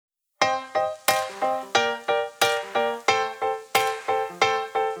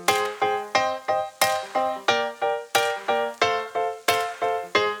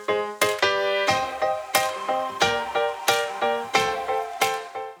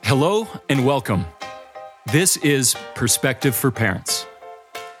Hello and welcome. This is Perspective for Parents.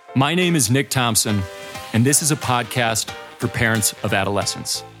 My name is Nick Thompson, and this is a podcast for parents of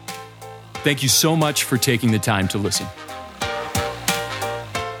adolescents. Thank you so much for taking the time to listen.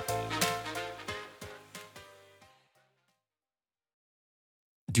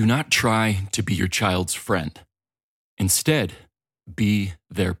 Do not try to be your child's friend. Instead, be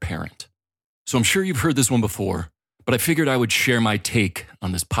their parent. So I'm sure you've heard this one before, but I figured I would share my take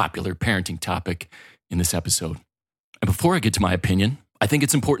on this popular parenting topic in this episode. And before I get to my opinion, I think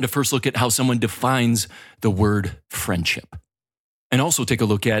it's important to first look at how someone defines the word friendship. And also take a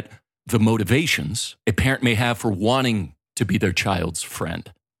look at the motivations a parent may have for wanting to be their child's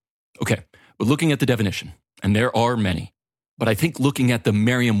friend. Okay, but looking at the definition, and there are many, but I think looking at the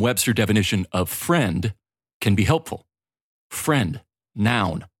Merriam-Webster definition of friend can be helpful. Friend,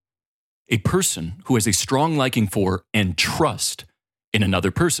 noun. A person who has a strong liking for and trust in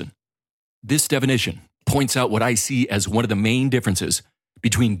another person. This definition points out what I see as one of the main differences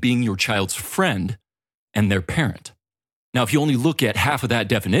between being your child's friend and their parent. Now, if you only look at half of that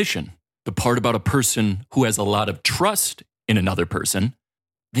definition, the part about a person who has a lot of trust in another person,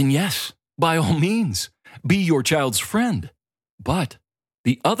 then yes, by all means, be your child's friend. But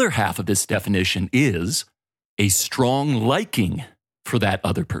the other half of this definition is a strong liking for that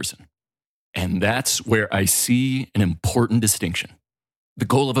other person. And that's where I see an important distinction. The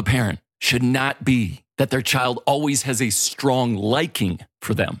goal of a parent should not be that their child always has a strong liking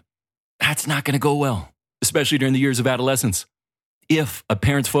for them. That's not going to go well, especially during the years of adolescence. If a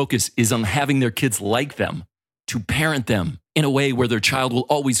parent's focus is on having their kids like them, to parent them in a way where their child will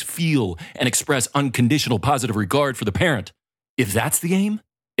always feel and express unconditional positive regard for the parent, if that's the aim,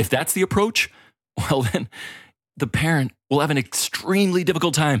 if that's the approach, well then, the parent will have an extremely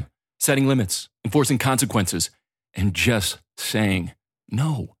difficult time setting limits, enforcing consequences, and just saying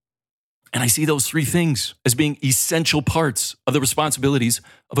no. And I see those three things as being essential parts of the responsibilities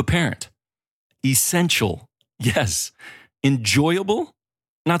of a parent. Essential, yes. Enjoyable,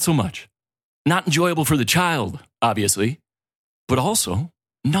 not so much. Not enjoyable for the child, obviously, but also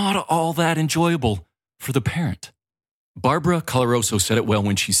not all that enjoyable for the parent. Barbara Coloroso said it well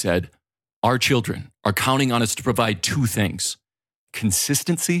when she said, "Our children are counting on us to provide two things,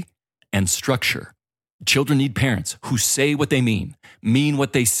 consistency and structure. Children need parents who say what they mean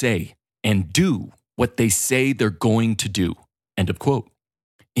what they say, and do what they say they're going to do." End of quote.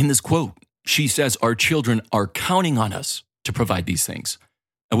 In this quote, she says our children are counting on us to provide these things.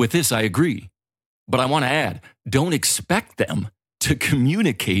 And with this, I agree. But I want to add, don't expect them to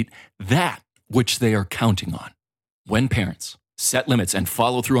communicate that which they are counting on. When parents set limits and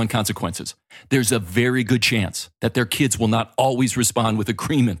follow through on consequences, there's a very good chance that their kids will not always respond with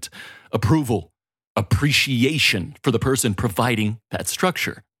agreement, approval, appreciation for the person providing that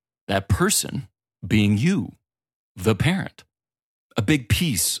structure. That person being you, the parent. A big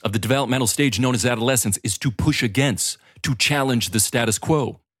piece of the developmental stage known as adolescence is to push against, to challenge the status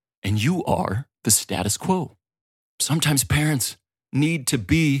quo. And you are the status quo. Sometimes parents need to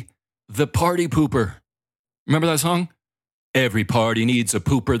be the party pooper. Remember that song? Every party needs a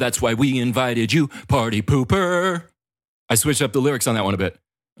pooper, that's why we invited you, party pooper. I switched up the lyrics on that one a bit.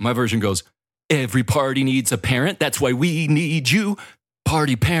 My version goes, every party needs a parent, that's why we need you,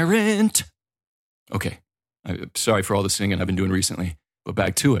 party parent. Okay, I'm sorry for all the singing I've been doing recently, but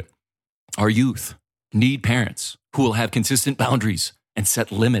back to it. Our youth need parents who will have consistent boundaries and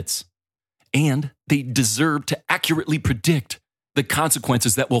set limits. And they deserve to accurately predict the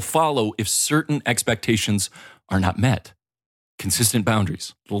consequences that will follow if certain expectations are not met. Consistent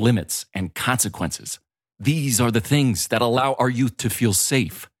boundaries, limits, and consequences. These are the things that allow our youth to feel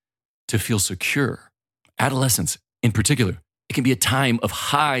safe, to feel secure. Adolescence, in particular, it can be a time of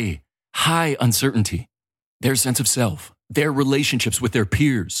high uncertainty. Their sense of self, their relationships with their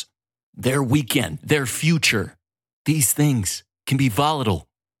peers, their weekend, their future. These things can be volatile.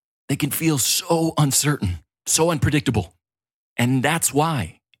 They can feel so uncertain, so unpredictable. And that's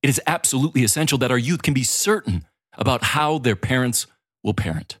why it is absolutely essential that our youth can be certain about how their parents will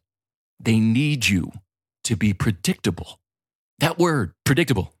parent. They need you to be predictable. That word,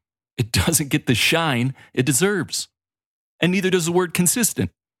 predictable, it doesn't get the shine it deserves. And neither does the word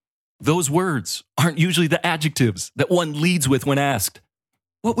consistent. Those words aren't usually the adjectives that one leads with when asked,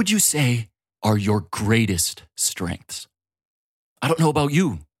 what would you say are your greatest strengths? I don't know about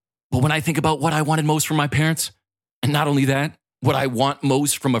you, but when I think about what I wanted most from my parents, and not only that, what I want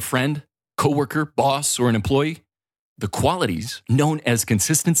most from a friend, coworker, boss, or an employee, the qualities known as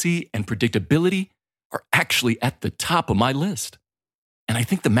consistency and predictability are actually at the top of my list. And I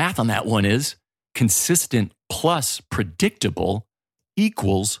think the math on that one is consistent plus predictable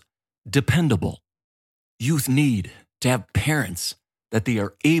equals dependable. Youth need to have parents that they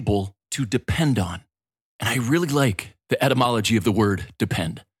are able to depend on. And I really like the etymology of the word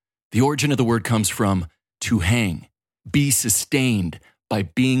depend. The origin of the word comes from to hang, be sustained by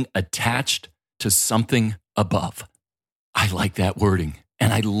being attached to something above. I like that wording,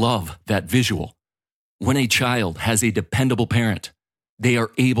 and I love that visual. When a child has a dependable parent, they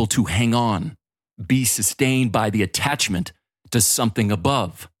are able to hang on, be sustained by the attachment to something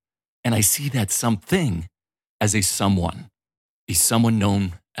above. And I see that something as a someone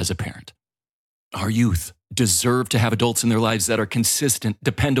known as a parent. Our youth deserve to have adults in their lives that are consistent,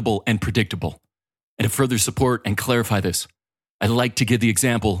 dependable, and predictable. And to further support and clarify this, I'd like to give the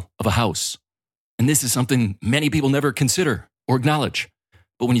example of a house. And this is something many people never consider or acknowledge.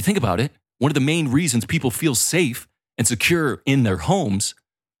 But when you think about it, one of the main reasons people feel safe and secure in their homes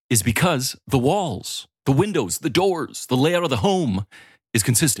is because the walls, the windows, the doors, the layout of the home is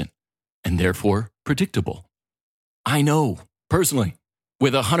consistent and therefore predictable. I know, personally,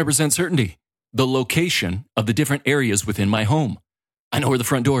 with 100% certainty, the location of the different areas within my home. I know where the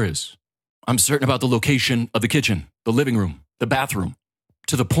front door is. I'm certain about the location of the kitchen, the living room, the bathroom,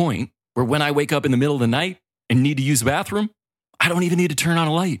 to the point where when I wake up in the middle of the night and need to use the bathroom, I don't even need to turn on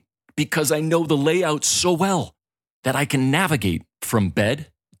a light because I know the layout so well that I can navigate from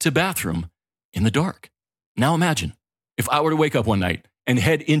bed to bathroom in the dark. Now imagine if I were to wake up one night and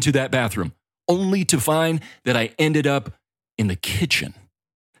head into that bathroom only to find that I ended up in the kitchen.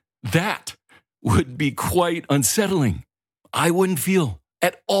 That would be quite unsettling. I wouldn't feel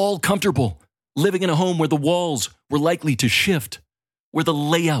at all comfortable living in a home where the walls were likely to shift, where the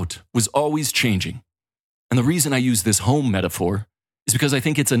layout was always changing. And the reason I use this home metaphor is because I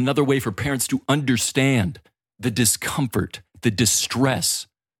think it's another way for parents to understand the discomfort, the distress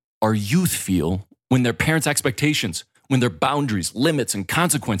our youth feel when their parents' expectations, when their boundaries, limits, and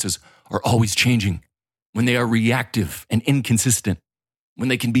consequences are always changing, when they are reactive and inconsistent, when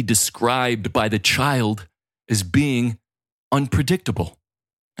they can be described by the child as being unpredictable.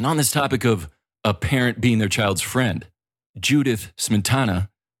 And on this topic of a parent being their child's friend, Judith Smetana,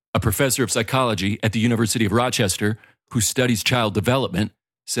 a professor of psychology at the University of Rochester who studies child development,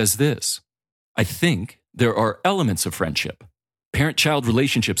 says this: I think there are elements of friendship. Parent-child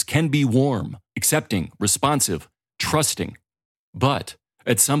relationships can be warm, accepting, responsive, trusting. But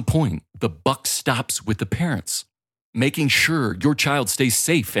at some point, the buck stops with the parents. Making sure your child stays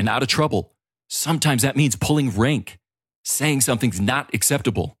safe and out of trouble. Sometimes that means pulling rank, saying something's not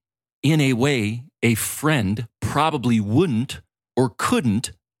acceptable in a way a friend probably wouldn't or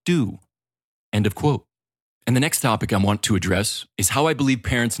couldn't do. End of quote. And the next topic I want to address is how I believe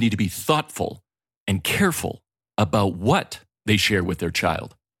parents need to be thoughtful and careful about what they share with their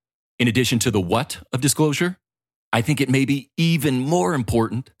child. In addition to the what of disclosure, I think it may be even more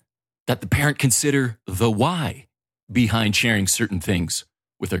important that the parent consider the why behind sharing certain things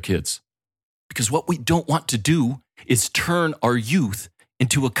with their kids. Because what we don't want to do is turn our youth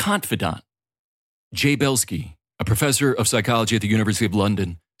into a confidant. Jay Belsky, a professor of psychology at the University of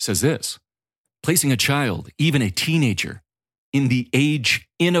London, says this: placing a child, even a teenager, in the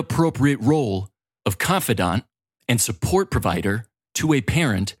age-inappropriate role of confidant and support provider to a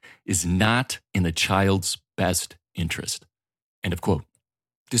parent is not in the child's best interest. End of quote.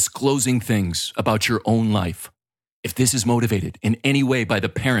 Disclosing things about your own life, if this is motivated in any way by the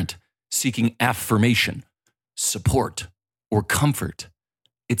parent seeking affirmation, support, or comfort,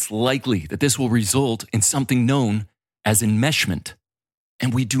 it's likely that this will result in something known as enmeshment.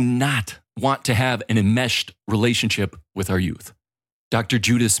 And we do not want to have an enmeshed relationship with our youth. Dr.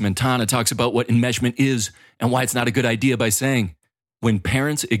 Judith Smetana talks about what enmeshment is and why it's not a good idea by saying, when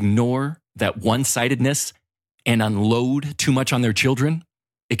parents ignore that one-sidedness and unload too much on their children,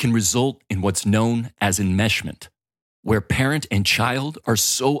 it can result in what's known as enmeshment, where parent and child are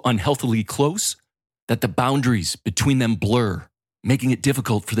so unhealthily close that the boundaries between them blur, making it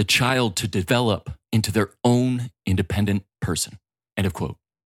difficult for the child to develop into their own independent person. End of quote.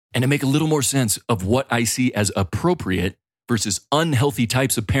 And to make a little more sense of what I see as appropriate versus unhealthy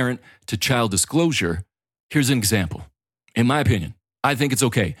types of parent-to-child disclosure, here's an example. In my opinion, I think it's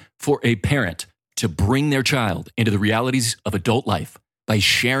okay for a parent to bring their child into the realities of adult life by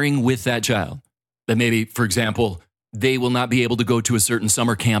sharing with that child that maybe, for example, they will not be able to go to a certain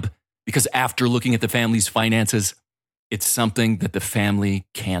summer camp because after looking at the family's finances, it's something that the family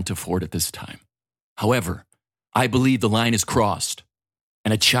can't afford at this time. However, I believe the line is crossed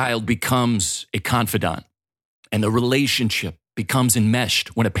and a child becomes a confidant and the relationship becomes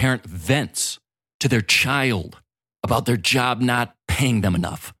enmeshed when a parent vents to their child about their job not paying them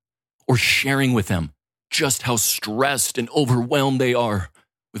enough or sharing with them just how stressed and overwhelmed they are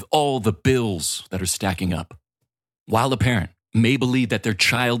with all the bills that are stacking up. While a parent may believe that their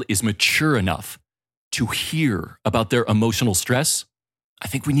child is mature enough to hear about their emotional stress, I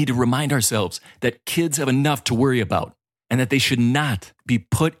think we need to remind ourselves that kids have enough to worry about and that they should not be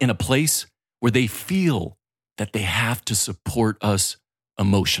put in a place where they feel that they have to support us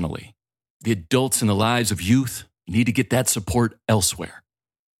emotionally. The adults in the lives of youth need to get that support elsewhere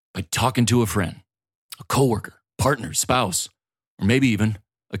by talking to a friend, a coworker, partner, spouse, or maybe even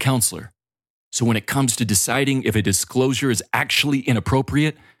a counselor. So when it comes to deciding if a disclosure is actually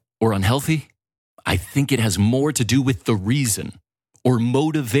inappropriate or unhealthy, I think it has more to do with the reason or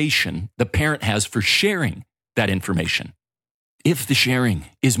motivation the parent has for sharing that information. If the sharing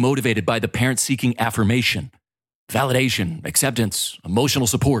is motivated by the parent seeking affirmation, validation, acceptance, emotional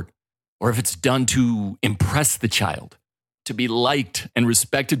support, or if it's done to impress the child, to be liked and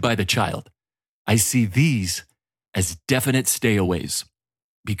respected by the child, I see these as definite stayaways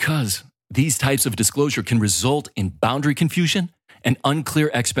because these types of disclosure can result in boundary confusion and unclear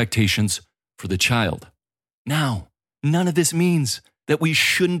expectations for the child. Now, none of this means that we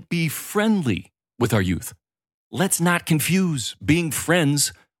shouldn't be friendly with our youth. Let's not confuse being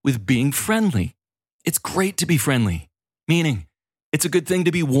friends with being friendly. It's great to be friendly, meaning it's a good thing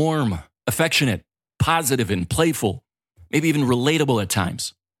to be warm, affectionate, positive, and playful, maybe even relatable at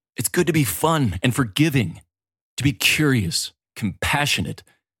times. It's good to be fun and forgiving, to be curious, compassionate,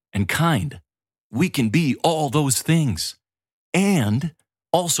 and kind. We can be all those things and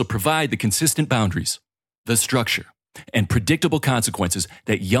also provide the consistent boundaries, the structure, and predictable consequences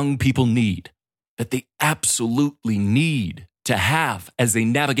that young people need, that they absolutely need to have as they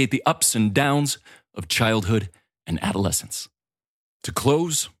navigate the ups and downs of childhood and adolescence. To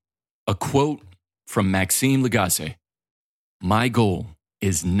close, a quote from Maxime Lagacé: "My goal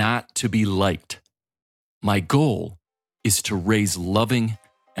is not to be liked. My goal is to raise loving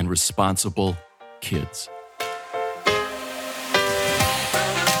and responsible kids."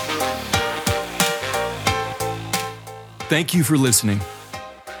 Thank you for listening.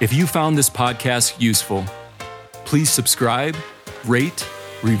 If you found this podcast useful, please subscribe, rate,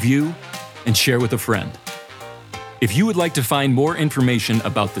 review, and share with a friend. If you would like to find more information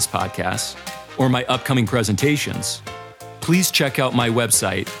about this podcast or my upcoming presentations, please check out my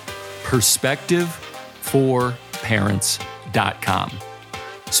website, perspective4parents.com.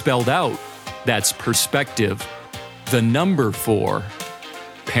 Spelled out, that's perspective, the number 4,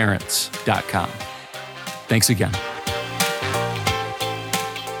 parents.com. Thanks again.